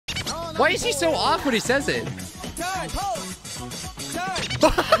Why is he so off when he says it?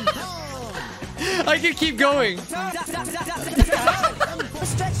 I can keep going.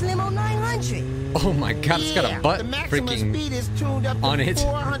 Stretch limo 900. Oh my god, it's got a butt freaking speed is tuned up to on it.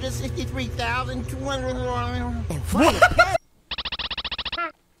 463,200.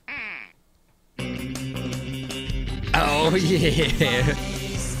 Oh yeah.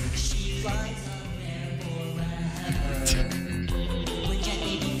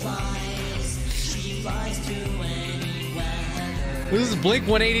 This is Blink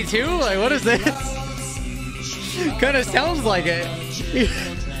 182? Like, what is this? Kind of sounds like it.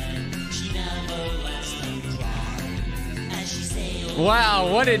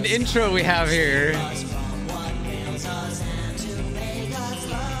 Wow, what an intro we have here.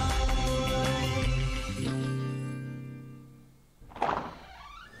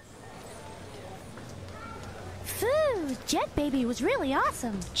 Jet Baby was really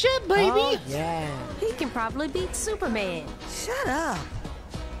awesome. Jet Baby? Oh, yeah. He can probably beat Superman. Shut up.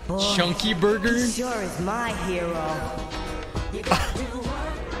 Boy, Chunky Burger? he sure is my hero.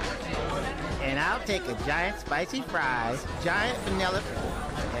 And I'll take a giant spicy fries, giant vanilla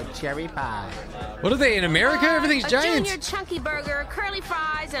and cherry pie. What are they in America? Everything's A giant. junior chunky burger, curly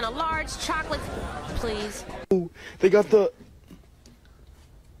fries, and a large chocolate, please. They got the...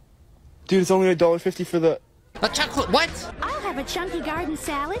 Dude, it's only $1.50 for the... A chocolate what? I'll have a chunky garden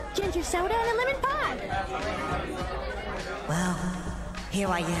salad, ginger soda, and a lemon pie. Well, here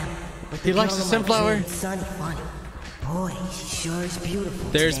I am. With He likes the girl of my sunflower. dreams, Son Fun. Boy, she sure is beautiful.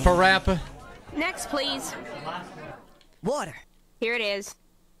 There's today. Parappa. Next, please. Water. Here it is.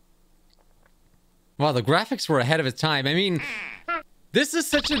 Wow, the graphics were ahead of its time. I mean, this is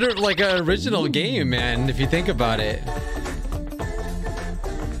such an original game, man, if you think about it.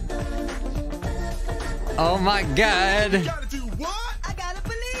 Oh my god. I gotta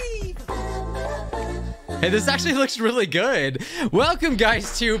believe. Hey, this actually looks really good. Welcome,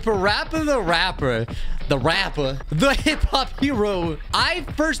 guys, to Parappa the Rapper. The hip-hop hero. I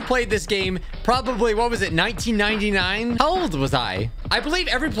first played this game probably, what was it, 1999? How old was I? I believe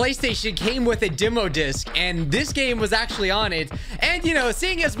every PlayStation came with a demo disc, and this game was actually on it. And, you know,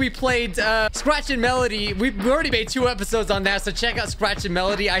 seeing as we played Scratchin Melodii, we've already made 2 episodes on that, so check out Scratchin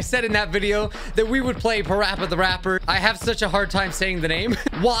Melodii. I said in that video that we would play Parappa the Rapper. I have such a hard time saying the name.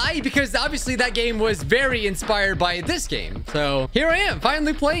 Why? Because obviously that game was very inspired by this game. So here I am,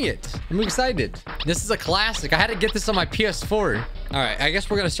 finally playing it. I'm excited. This is a classic. I had to get this on my PS4. All right, I guess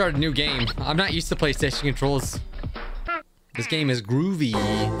we're gonna start a new game. I'm not used to PlayStation controls. This game is groovy.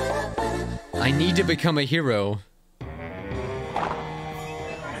 I need to become a hero.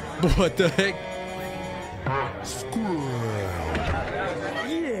 What the heck?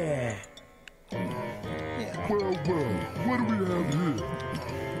 Yeah. Well, what do we have here?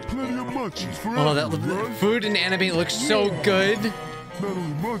 Plenty of munchies for Oh, that everyone, right? food in anime looks so good. Not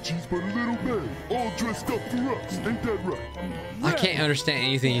only munchies, but a little bag, all dressed up for us. Ain't that right? I can't understand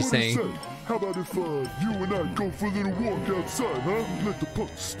anything he's What do you saying. say? How about if you and I go for a little walk outside, huh? Let the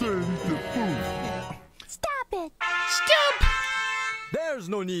punks stay and eat their food. Stop it. Stop! There's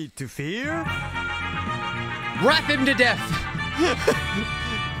no need to fear, Wrap him to death.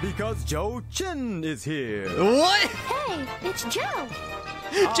 because Joe Chin is here. What? Hey, it's Joe.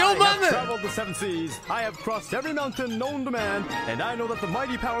 Joe I have Mama! traveled the 7 seas. I have crossed every mountain known to man, and I know that the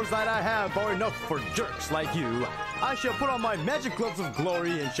mighty powers that I have are enough for jerks like you. I shall put on my magic gloves of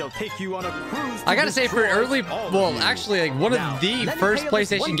glory and shall take you on a cruise. I gotta say, for destroy early, all of well, you. actually, like one Now, of the let me first tell you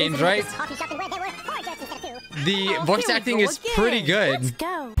this PlayStation one games, thing right? The voice here we acting go is again. pretty Let's good.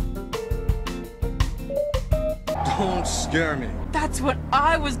 go. Don't scare me, That's what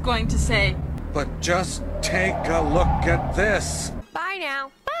I was going to say. but just take a look at this. Bye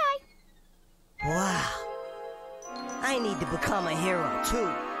now. Bye. Wow. I need to become a hero, too.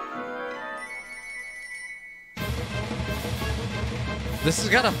 This has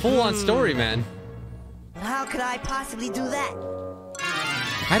got a full-on story, man. But how could I possibly do that?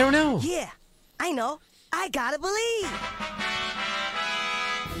 I don't know. Yeah, I know. I gotta believe.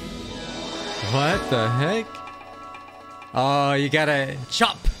 What the heck? Oh, you gotta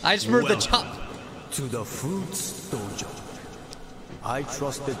chop. I just remember the chop. To the Fruits Dojo. I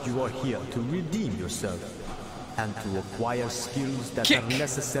trust that you are here to redeem yourself and to acquire skills that Kick. are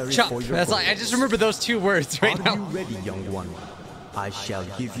necessary Chop. for your That's like, I just remember those 2 words right Are now. you ready, young one? I shall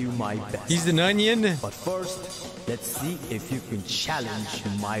give you my best. He's an onion. But first, let's see if you can challenge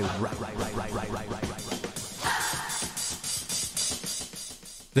my rap.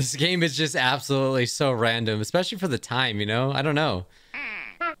 This game is just absolutely so random, especially for the time, you know? I don't know.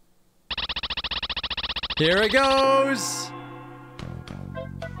 Here it goes.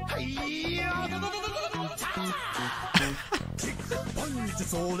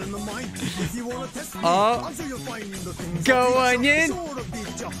 Oh, go onion.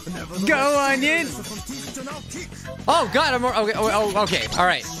 Go onion. Oh God, I'm okay. Oh, okay. All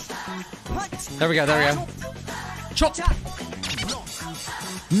right. There we go. There we go. Chop.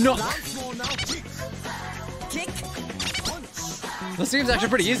 Knock. This seems actually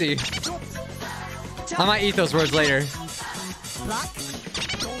pretty easy. I might eat those words later.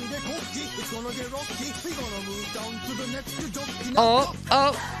 Oh,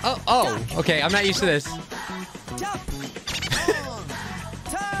 oh, oh, oh. Okay, I'm not used to this.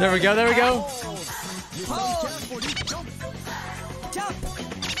 There we go, there we go.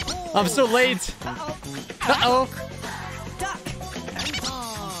 I'm so late. Uh-oh.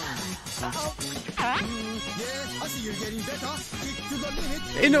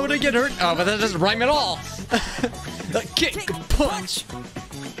 You know when I get hurt? Oh, but that doesn't rhyme at all. Kick, punch.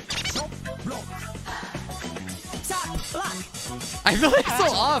 I feel like it's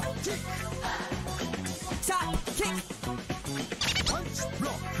so off.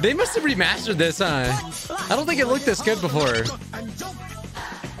 They must have remastered this, huh? I don't think it looked this good before.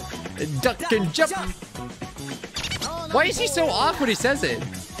 Duck and jump. Why is he so off when he says it?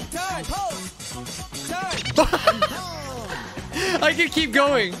 I can keep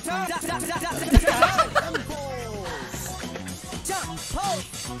going.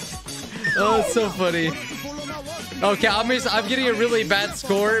 Oh, it's so funny. Okay, I'm getting a really bad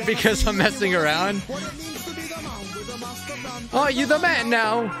score because I'm messing around. Oh, you're the man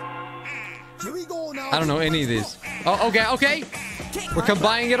now. I don't know any of these. Oh, okay, okay. We're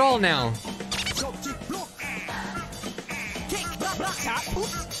combining it all now.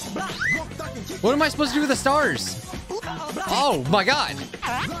 What am I supposed to do with the stars? Oh my God.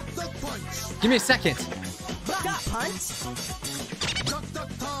 Give me a second.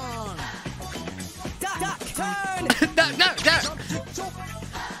 No.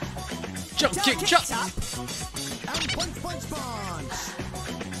 Jump, kick, jump.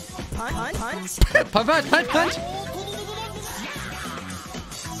 Punch.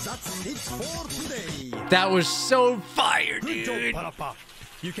 That was so fire, dude.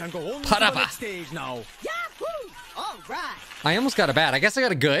 You can go on Parappa. to the stage now. Yahoo! All right. I almost got a bad. I guess I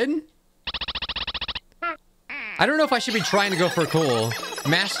got a good. I don't know if I should be trying to go for cool.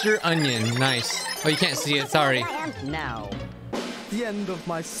 Master Onion. Nice. Oh, you can't see it. Sorry. Now. The end of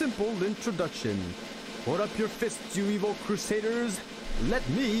my simple introduction. Put up your fists, you evil crusaders. Let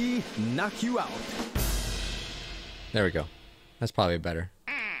me knock you out. There we go. That's probably better.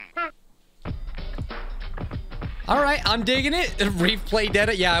 All right, I'm digging it. Replay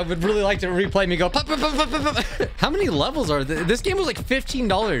data. Yeah, I would really like to replay me go. Pop, pop, pop, pop, pop. How many levels are there? This game was like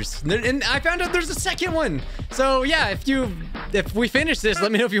 $15, and I found out there's a second one. So yeah, if we finish this,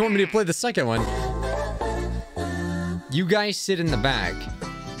 let me know if you want me to play the second one. You guys sit in the back.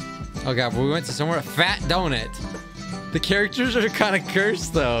 Oh God, we went to somewhere. Fat Donut. The characters are kind of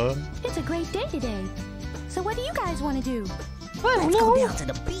cursed though. It's a great day today. So what do you guys want to do? Let's go down to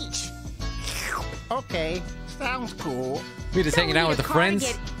the beach. Okay, sounds cool. We just hanging out with the friends.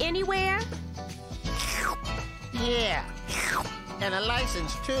 Get anywhere? Yeah, and a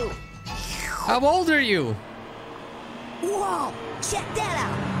license too. How old are you? Whoa! Check that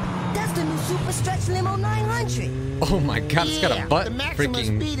out. That's the new Super Stretch Limo 900. Oh my God, it's got a butt the maximum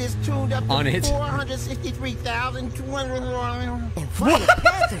freaking speed is tuned up to on it. 463,200. And front of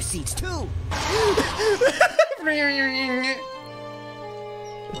Panther seats too.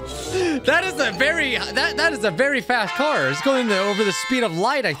 That is a very that is a very fast car. It's going over the speed of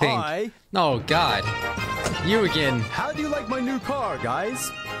light, I think. Hi. Oh God, you again. How do you like my new car,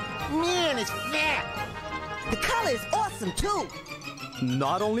 guys? Man, it's fat. The color is awesome too.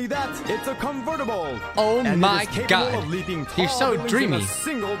 Not only that, it's a convertible. Oh and my it is capable God, of leaping you're tall so buildings dreamy. in a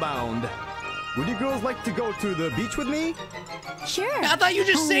single bound. Would you girls like to go to the beach with me? Sure. I thought you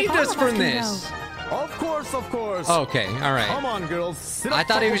just saved us from this. Of course, of course. Okay, all right. Come on, girls. Sit I up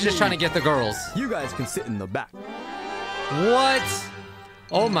thought top he was of just me. trying to get the girls. You guys can sit in the back. What?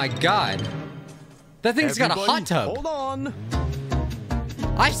 Oh my God, that thing's got a hot tub. Hold on.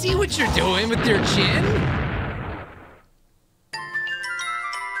 I see what you're doing with your chin.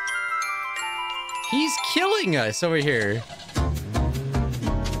 He's killing us over here.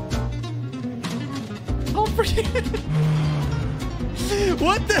 Oh,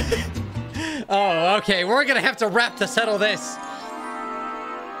 what the? Oh, okay. We're gonna have to rap to settle this.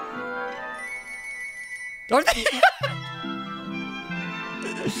 Are they?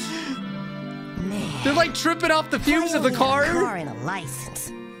 Man. They're like tripping off the fumes of the car. Car and a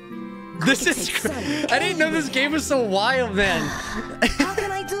license. This is. I didn't know this game was so wild, man. How can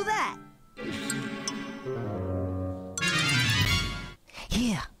I do that?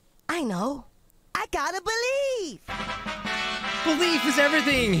 relief is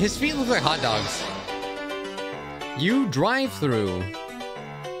everything. His feet look like hot dogs. You drive through.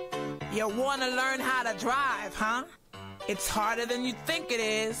 You want to learn how to drive, huh? It's harder than you think it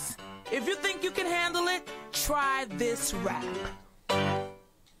is. If you think you can handle it, try this rap.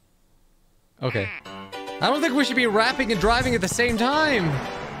 Okay. I don't think we should be rapping and driving at the same time.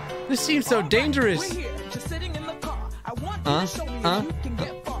 This seems so dangerous.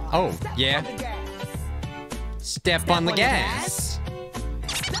 Oh, yeah. Step on the gas.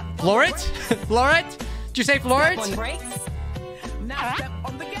 Floor it? Floor it? Did you say floor it? Now step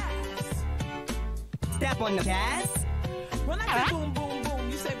on the gas. Step on the gas. When I say boom, boom,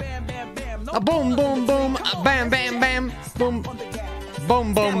 boom, you say bam, bam, bam. No, A boom, boom, boom. A bam, bam, bam. Boom.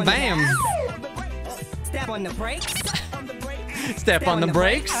 Boom, boom, bam. Step on the brakes. Step on the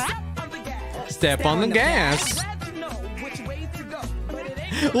brakes. Step on the gas.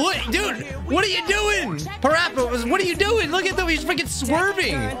 What, dude? What are you doing? Parappa, what are you doing? Look at him. He's freaking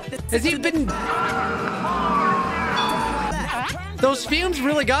swerving. Has he been? Those fumes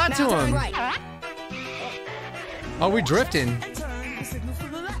really got to him. Oh, we drifting.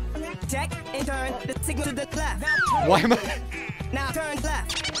 Check and turn the signal to the left. Why am I? Now turn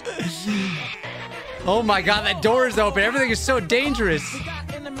left. Oh my God, that door is open. Everything is so dangerous.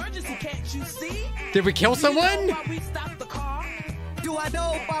 Did we kill someone? Do I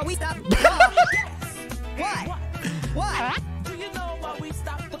know why we stopped the car? What? What? Do you know why we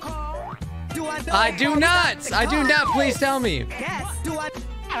stopped the car? Do I know I do not. I do not. Please tell me. Yes. Do I?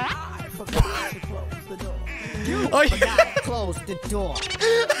 I forgot to close the door. You Oh, yeah. forgot to close the door.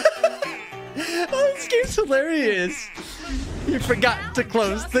 Oh, this game's hilarious. You forgot to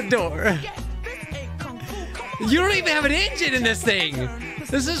close the door. You don't even have an engine in this thing.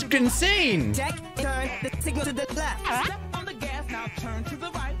 This is insane. Check, turn the signal to the left. Step on the gas, now turn to the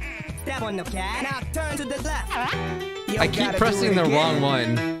right. Step on the gas, now turn to the left. I keep pressing the wrong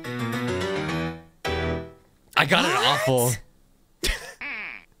one. I got it awful.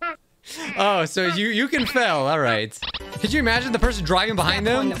 Oh, so you can fail. All right. Could you imagine the person driving behind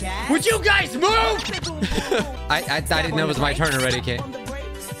them? Would you guys move? I didn't know it was my turn already, Kate.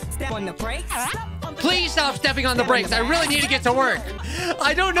 Step on the brakes. Please stop stepping on the brakes. I really need to get to work.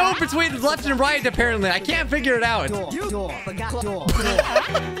 I don't know between left and right, apparently. I can't figure it out. Door, forgot door.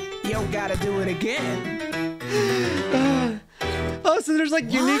 You gotta do it again. Oh, so there's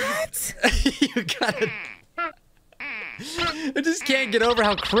like unique... You gotta... I just can't get over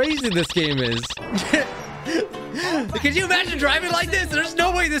how crazy this game is. Could you imagine driving like this? There's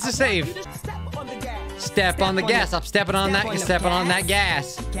no way this is safe. Step on the gas. I'm stepping on that. You're stepping on that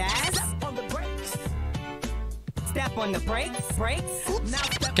gas. Gas. Step on the brakes. Brakes.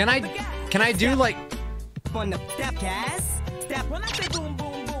 Can I do like... On the step gas. Step.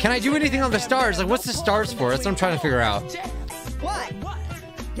 Can I do anything on the stars? Like, what's the stars for? That's what I'm trying to figure out. What?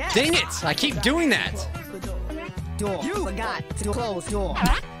 Dang it! I keep doing that. Door. You forgot to close door.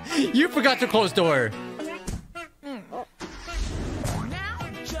 You forgot to close door. Now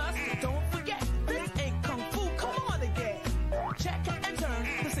just don't forget, this ain't kung fu. Come on again. Check and turn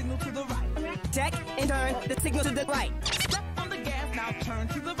the signal to the right. Check and turn the signal to the right. Step on the gas, now turn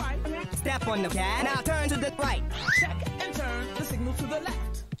to the right. Step on the gas, now turn to the right. Check and turn the signal to the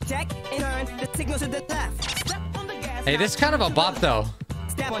left. Check and turn the signal to the left. Step on the gas. Hey, this is kind of a bop though.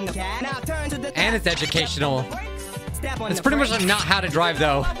 Step on the gas, now turn to the left. And it's educational. Step on It's the pretty much brakes. like not how to drive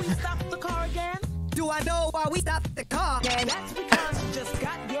though. Do I know why we stopped the car? That's because you just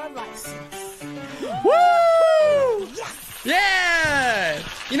got your license. Woo! Yeah!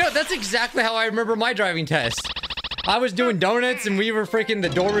 You know, that's exactly how I remember my driving test. I was doing donuts and we were freaking, the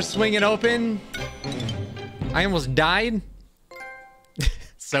door was swinging open. I almost died.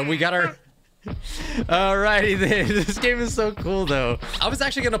 So we got our... Alrighty then. This game is so cool though. I was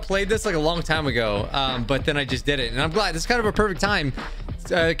actually gonna play this like a long time ago, but then I just did it, and I'm glad. This is kind of a perfect time,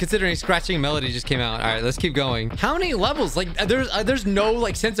 considering Scratchin Melodii just came out. All right, let's keep going. How many levels? Like, there's no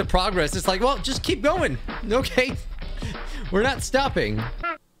like sense of progress. It's like, well, just keep going. Okay, we're not stopping.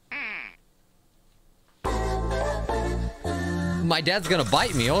 My dad's gonna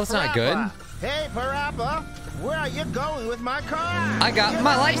bite me. Oh, that's not good. Hey, Parappa, where are you going with my car? I got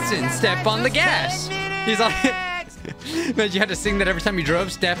my license. Step on the gas. He's like, man, you had to sing that every time you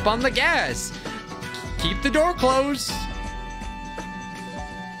drove. Step on the gas. Keep the door closed.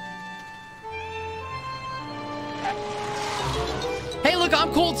 Hey, look,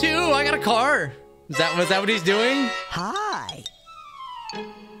 I'm cool too. I got a car. Was that what he's doing? Hi.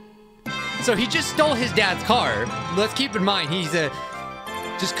 So he just stole his dad's car. Let's keep in mind, he's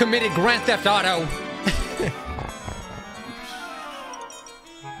just committed Grand Theft Auto.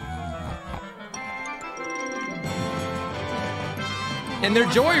 And they're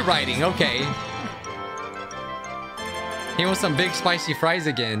joyriding. Okay. He wants some big spicy fries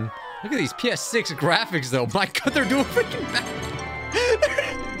again. Look at these PS6 graphics, though. My God, they're doing freaking bad.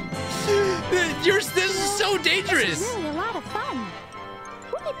 This is so dangerous. This is really a lot of fun.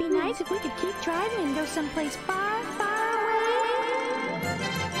 Wouldn't it be nice if we could keep driving and go someplace far, far away?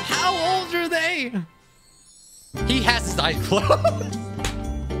 How old are they? He has his eyes closed.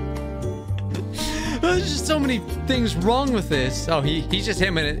 There's just so many things wrong with this. Oh, he's just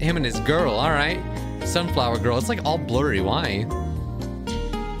him and his girl. All right. Sunflower girl. It's like all blurry. Why?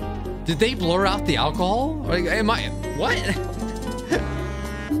 Did they blur out the alcohol? Like, what?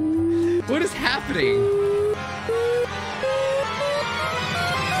 What is happening?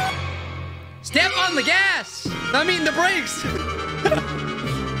 Step on the gas! I mean the brakes!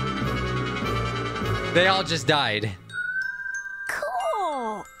 They all just died.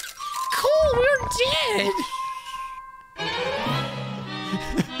 Cool. Cool, we're dead!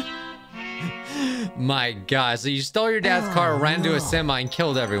 My God, so you stole your dad's car, ran into a semi, and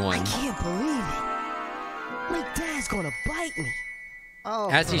killed everyone. I can't believe it. My dad's gonna bite me.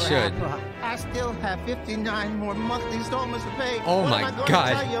 Oh, As he should. I still have 59 more monthly installments to pay. Oh what my am I going God.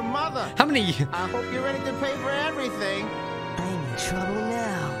 to tell your mother? How many? I hope you're ready to pay for everything. I'm in trouble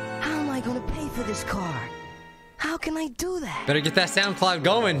now. How am I gonna pay for this car? How can I do that? Better get that SoundCloud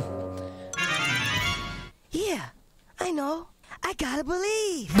going. Yeah, I know. I gotta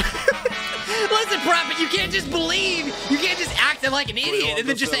believe. Listen, Prophet, you can't just believe. You can't just act like an idiot and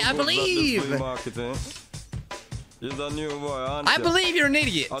then just say, I believe. I believe you're an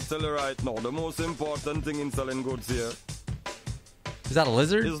idiot. I'll tell you right now, the most important thing in selling goods here Is that a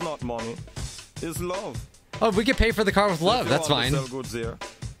lizard? is not money, it's love. Oh, we can pay for the car with love. That's fine. Sell goods here.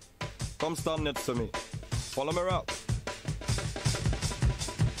 Come stand next to me. Follow me up.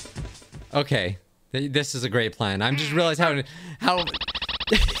 Okay. This is a great plan. I'm just realized how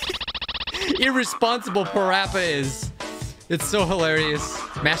irresponsible Parappa is. It's so hilarious.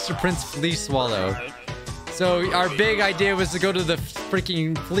 Master Prince Flea Swallow. So our big idea was to go to the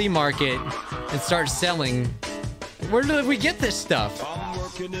freaking flea market and start selling. Where did we get this stuff? I'm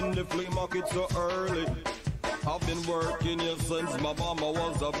working in the flea market so early. I've been working here since my mama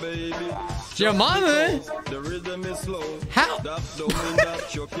was a baby. Your mama? The rhythm is slow. How? That don't mean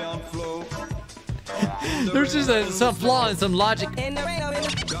that you can't flow. There's just some flaw in some logic.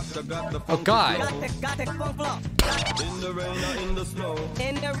 Oh God. In the rain or in the snow.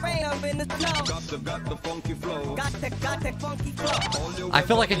 Got the funky flow. I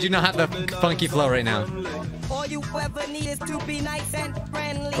feel like I do not have the funky flow right now. All you ever need is to be nice and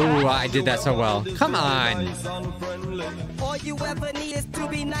friendly. Ooh, I did that so well. Come on. All you ever need is to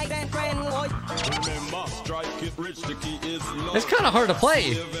be nice and friendly. Remember, strike it rich, the key is love. It's kind of hard to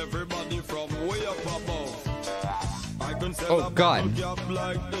play. Give everybody from way up above. I can sell Oh God. a job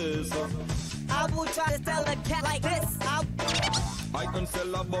like this. I will try to sell a cat like this. I can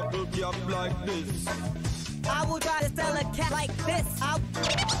sell a bottle cap like this. I will try to sell a cat like this. I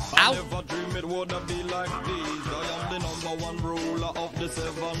never dream it would be like these. I am the #1 ruler of the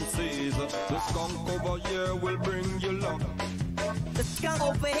 7 seas. The skunk over here will bring you luck. The skunk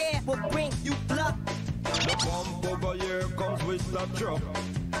over here will bring you luck. The pump over here comes with the truck.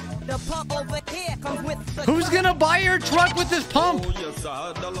 The pump over here comes with the Who's gonna buy your truck with this pump? Oh yes, I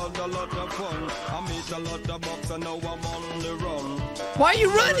had a lot of fun. I made a lot of bucks and now I'm on the run. Why are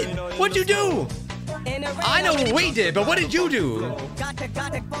you running? What'd you do? I know what we did, but what did you do? Got the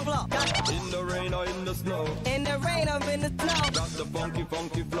flow. In the rain or in the snow. In the rain or in the snow. Got the funky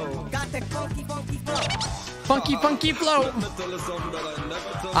flow. Got the funky flow. Funky flow. Let me tell you something that I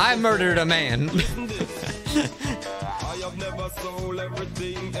never told I murdered a man. I have never sold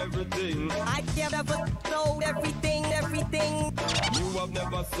everything. I have never sold everything. You have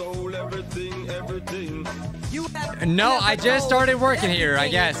never sold everything. You have No, I just started working here, I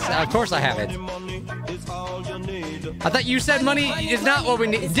guess. Of course I haven't. Money is all you need. I thought you said money is not what we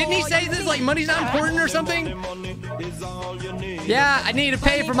need. Didn't he say this? Like money's not important or something? Money is all you need. Yeah, I need to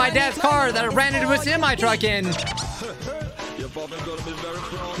pay for my dad's car that I ran into a semi truck in. You're probably gonna be very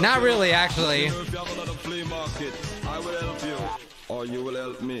proud. Not really, actually. If you have another flea market, I will help you. Or you will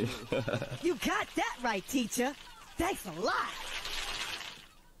help me. You got that right, teacher. Thanks a lot.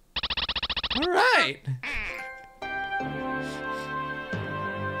 All right.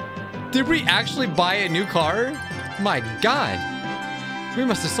 Did we actually buy a new car? My God. We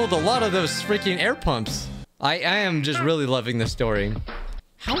must have sold a lot of those freaking air pumps. I am just really loving this story.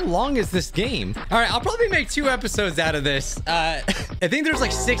 How long is this game? All right, I'll probably make 2 episodes out of this. I think there's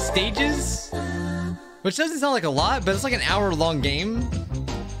like 6 stages, which doesn't sound like a lot, but it's like an hour-long game.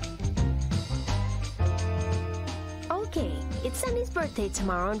 Okay, It's Sunny's birthday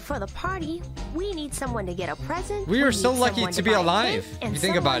tomorrow, and for the party, we need someone to get a present. We are so need lucky someone to be buy a alive, cake, if and you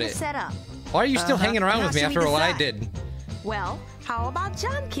think about someone it. to set up. Why are you still hanging around with me after what I did? Well, how about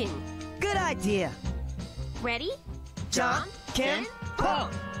John King? Good idea. Ready? John, Ken, Paul.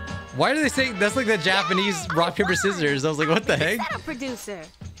 Why do they say that's like the Japanese rock, paper, scissors? I was like, what the heck? Set up, producer.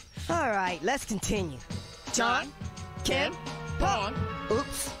 All right, let's continue. John, Ken, Paul.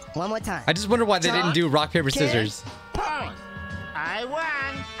 Oops, one more time. I just wonder why they didn't do rock, paper, scissors. Paul, I won.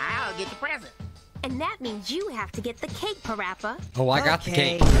 I'll get the present. And that means you have to get the cake, Parappa. Oh, I got the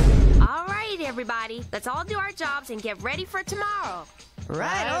cake. All right, everybody. Let's all do our jobs and get ready for tomorrow.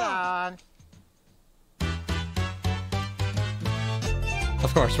 Right on.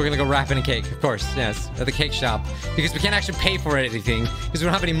 Of course, we're gonna go wrapping a cake. Of course, yes, at the cake shop. Because we can't actually pay for anything. Because we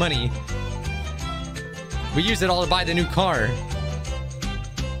don't have any money. We use it all to buy the new car.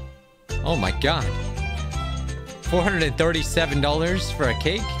 Oh my god. $437 for a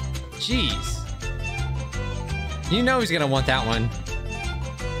cake? Jeez. You know he's gonna want that one.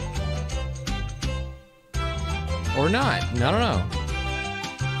 Or not. I don't know.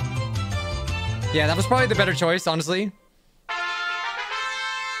 Yeah, that was probably the better choice, honestly.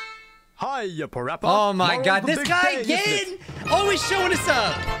 Hiya, Parappa. Oh my god, this guy day, again! Always showing us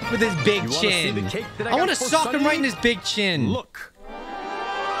up with his big chin. I want to sock him right in his big chin. Look.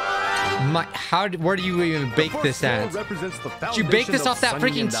 Where do you even bake this at? Did you bake this off that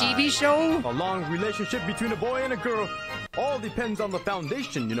freaking TV show? A long relationship between a boy and a girl. All depends on the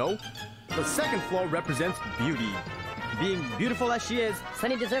foundation, you know. The second floor represents beauty. Being beautiful as she is,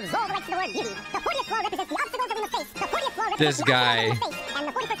 Sunny deserves all the rights to the word beauty. The 40th floor represents the obstacles in the face. The 40th floor represents this guy. and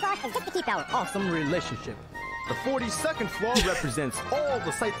the 41st floor is just to keep our awesome relationship. The 42nd floor represents all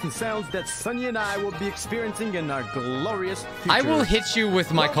the sights and sounds that Sunny and I will be experiencing in our glorious future. I will hit you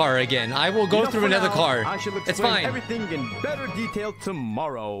with my car again. I will go through another car. I shall It's fine. Everything in better detail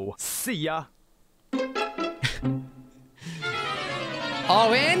tomorrow. See ya.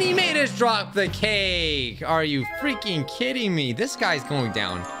 Oh, and he made us drop the cake. Are you freaking kidding me? This guy's going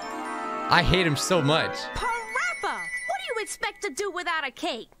down. I hate him so much. Parappa! What do you expect to do without a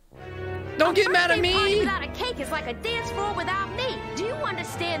cake? Don't get mad at me. A party without a cake is like a dance floor without me. Do you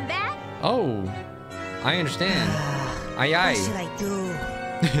understand that? Oh, I understand. Aye, aye. What should I do?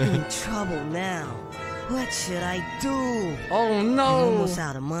 I'm in trouble now. What should I do? Oh, no. I'm almost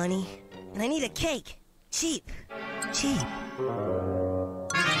out of money. And I need a cake. Cheap.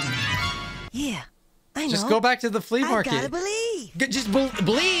 Yeah, I know. Just go back to the flea market. I gotta believe. Just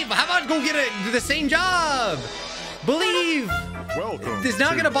believe. How about go get the same job? Believe. Welcome. It's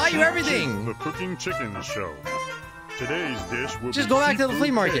not gonna buy you everything. The Cooking Chicken Show. Today's dish will just be go back to the seafood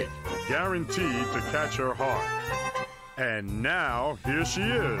flea market. cake, guaranteed to catch her heart. And now here she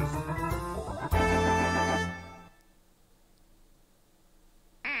is.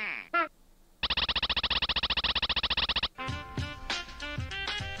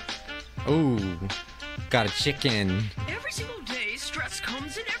 Ooh, got a chicken. Every single day, stress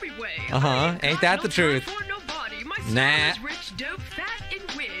comes in every way. Ain't that the truth? Nah. Rich, dope, fat,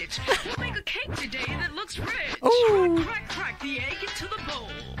 and rich. We'll make a cake today that looks rich. Ooh. Crack the egg into the bowl.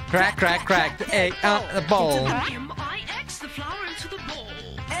 Crack the egg out the bowl. M-I-X the flour into the bowl.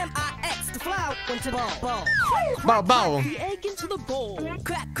 M-I-X the flour into the bowl. Bowl. The egg into the bowl.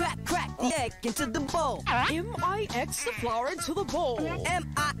 Crack the egg into the bowl. M-I-X the flour into the bowl.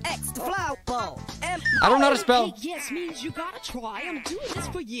 M-I-X the flour bowl. I don't know how to spell. Yes means you gotta try. I'm doing this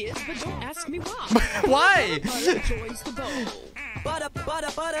for years, but don't ask me why. Why? Joins the bowl. Butter.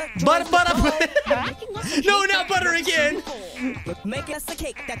 No, not butter again. Make us a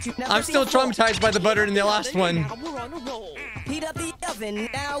cake that you never I'm still traumatized by the butter in the last one. Now we're on a roll. Heat up the oven.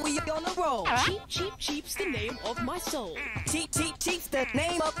 Now we on a roll. Cheap's the name of my soul. Cheap's the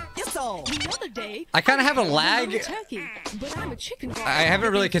name of your soul. The other day, I kind of have a lag. Turkey, but I'm a chicken guy. I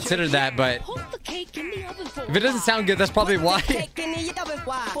haven't really considered that, but Hold the cake in the oven for if it doesn't sound good, that's probably why. Cake in the oven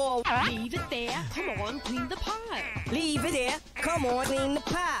Leave it there. Come on, clean the pie. Leave it there. Come on, clean the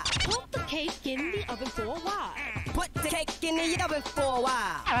pie. Put the cake in the oven for a while. Put the cake in the oven for a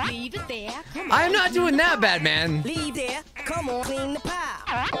while. Leave it there. Come on. I'm not doing that bad, man. Leave there. Come on, clean the pie.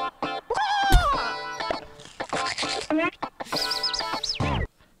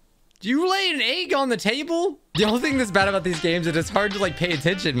 Do you lay an egg on the table? The only thing that's bad about these games is it's hard to like pay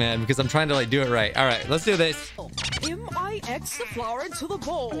attention, man, because I'm trying to like do it right. All right, let's do this. M-I-X the flour into the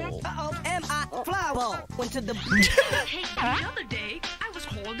bowl. M-I flour bowl into the Hey, the other day, I was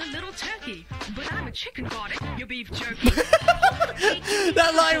called a little turkey, but I'm a chicken, got it? Your beef jerky.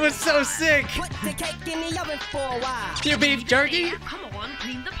 That line was so sick. Put the cake in the oven for a while. Your beef jerky? Come on,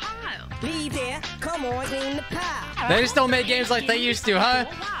 clean the pile. Leave there, come on, clean the pile. They just don't make games like they used to, huh?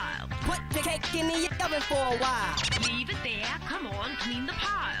 Put the cake in the oven for a while. Leave it there, come on, clean the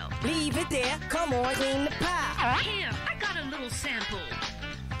pile. Leave it there, come on, clean the pile. Here, I got a little sample.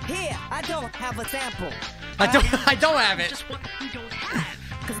 Here, I don't have a sample. I don't have it. Just what we don't have.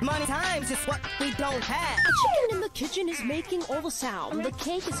 Cause money time's just what we don't have. The chicken in the kitchen is making all the sound. The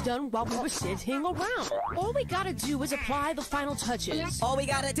cake is done while we were sitting around. All we gotta do is apply the final touches. All we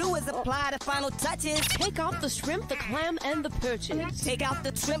gotta do is apply the final touches. Take out the shrimp, the clam, and the perches. Take out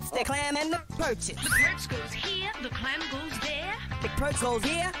the shrimps, the clam, and the perches. The perch goes here, the clam goes there. The perch goes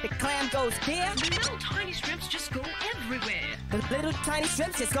here, the clam goes here. The little tiny shrimps just go everywhere. The little tiny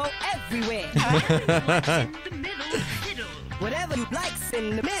shrimps just go everywhere. In the middle, fiddle. Whatever you like's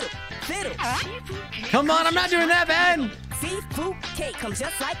in the middle, fiddle. Come on, I'm not doing that, man. Seafood cake comes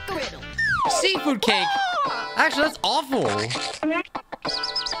just like a riddle. Seafood cake. Actually, that's awful.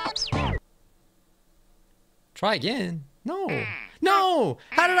 Try again. No. No.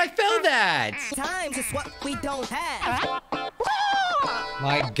 How did I fail that? Time's just what we don't have.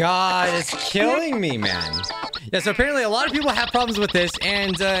 My God, it's killing me, man. Yeah, so apparently a lot of people have problems with this,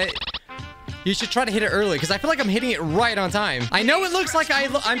 and you should try to hit it early, because I feel like I'm hitting it right on time. I know it looks like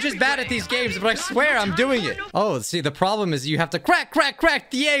I'm just bad at these games, but I swear I'm doing it. Oh, see, the problem is you have to crack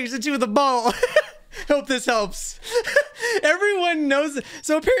the eggs into the bowl. Hope this helps. Everyone knows it.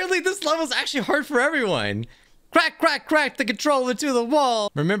 So apparently this level is actually hard for everyone. Crack the controller to the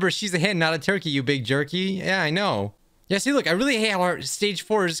wall. Remember, she's a hen, not a turkey, you big jerky. Yeah, I know. Yeah, see, look, I really hate how our stage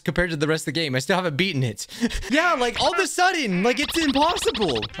 4 is compared to the rest of the game. I still haven't beaten it. Yeah, like, all of a sudden, like, it's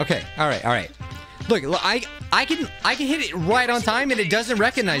impossible. Okay, all right. Look, I can hit it right on time, and it doesn't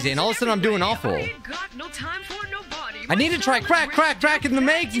recognize it, and all of a sudden I'm doing awful. I need to try cracking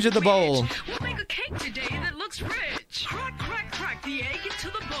the eggs into the bowl. We'll make a cake today that looks rich. Crack the egg into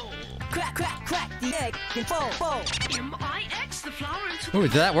the bowl. Crack the egg into the bowl. M-I-X the flour into the Ooh,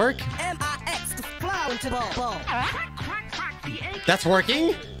 did that work? M-I-X the flour into the bowl. Crack the egg. That's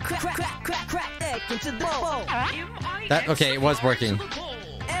working? Crack the egg into the bowl. That, okay, it was working.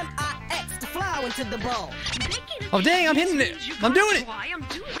 M-I-X the flour into the bowl. Oh, dang, I'm hitting it. I'm doing it. I'm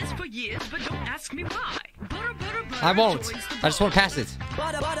doing this for years, but don't ask me why. Butter, I won't. I just want to pass it.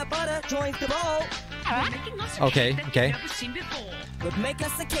 Butter, joins the bowl. Okay. Would make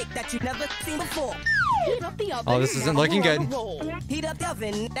us a cake that you've never seen before. Heat up the oven. Oh, this isn't looking good. Heat up the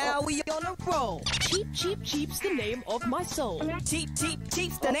oven, now we on a roll. Cheap's the name of my soul.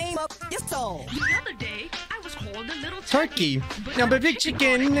 Cheap's the name of your soul. The other day, I was called a little turkey. I'm a big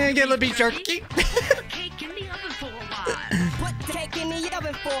chicken, get a big turkey. Put the cake in the oven for a while. Put the cake in the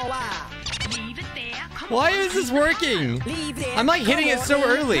oven for a while. Leave it there. Why is this working? I'm like hitting it so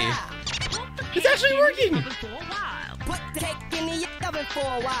early. It's actually working. Put the cake in the oven for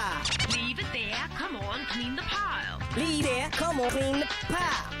a while. Leave it there. Come on, clean the pile. Leave there. Come on, clean the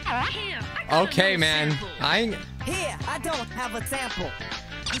pile. Here, okay, man. Here, I don't have a sample.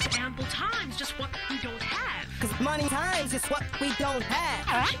 Cause ample time's just what we don't have. Cause money time's just what we don't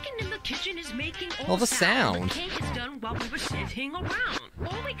have. The chicken in the kitchen is making all the sound. The cake is done while we were sitting around.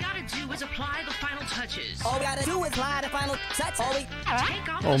 All we gotta do is apply the final touches. All we gotta do is apply the final touch. Take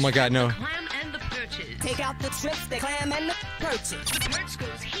out oh my God, no. The clam and the perches. Take out the shrimps, the clam, and the perches. The perch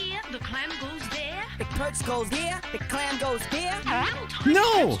goes here, the clam goes there. The perch goes here, the clam goes here. The little tiny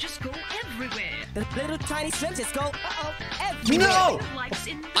shrimps just go everywhere. The little tiny shrimps just go everywhere. No!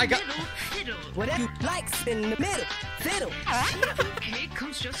 I got fiddle. Whatever you likes in the middle, fiddle. Seafood cake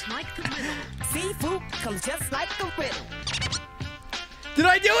comes just like the middle. Seafood comes just like the riddle. Did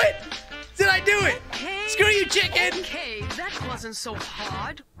I do it? Did I do it? Okay. Screw you, chicken! Okay, that wasn't so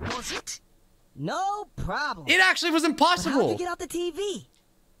hard, was it? No problem. It actually was impossible. How did you get off the TV?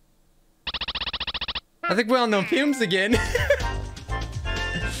 I think we're on the fumes again.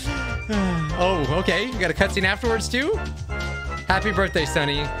 Oh, okay. You got a cutscene afterwards, too? Happy birthday,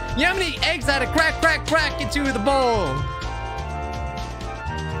 Sonny. You know how many eggs I had to crack into the bowl?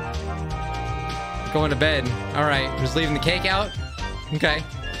 Going to bed. All right. Just leaving the cake out. Okay.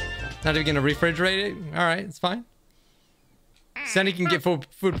 Not even going to refrigerate it. All right. It's fine. Sonny can get food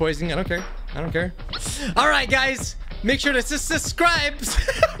poisoning. I don't care. All right, guys. Make sure to subscribe.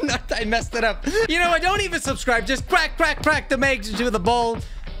 I messed it up. You know what? Don't even subscribe. Just crack the eggs into the bowl.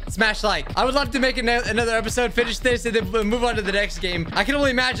 Smash like. I would love to make another episode, finish this, and then move on to the next game. I can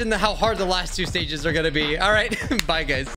only imagine how hard the last two stages are going to be. All right. Bye, guys.